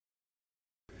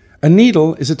A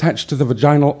needle is attached to the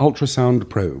vaginal ultrasound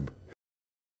probe.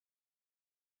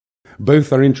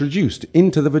 Both are introduced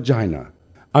into the vagina.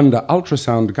 Under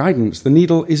ultrasound guidance, the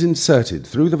needle is inserted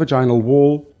through the vaginal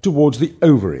wall towards the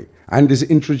ovary and is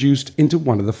introduced into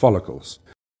one of the follicles.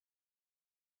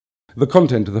 The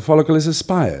content of the follicle is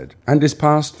aspired and is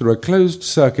passed through a closed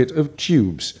circuit of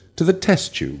tubes to the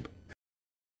test tube.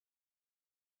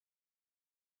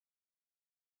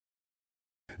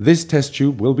 This test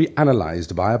tube will be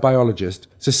analyzed by a biologist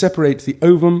to separate the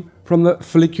ovum from the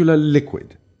follicular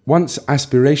liquid. Once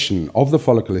aspiration of the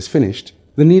follicle is finished,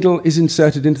 the needle is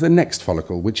inserted into the next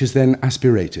follicle, which is then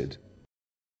aspirated.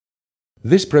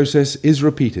 This process is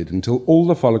repeated until all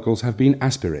the follicles have been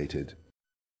aspirated.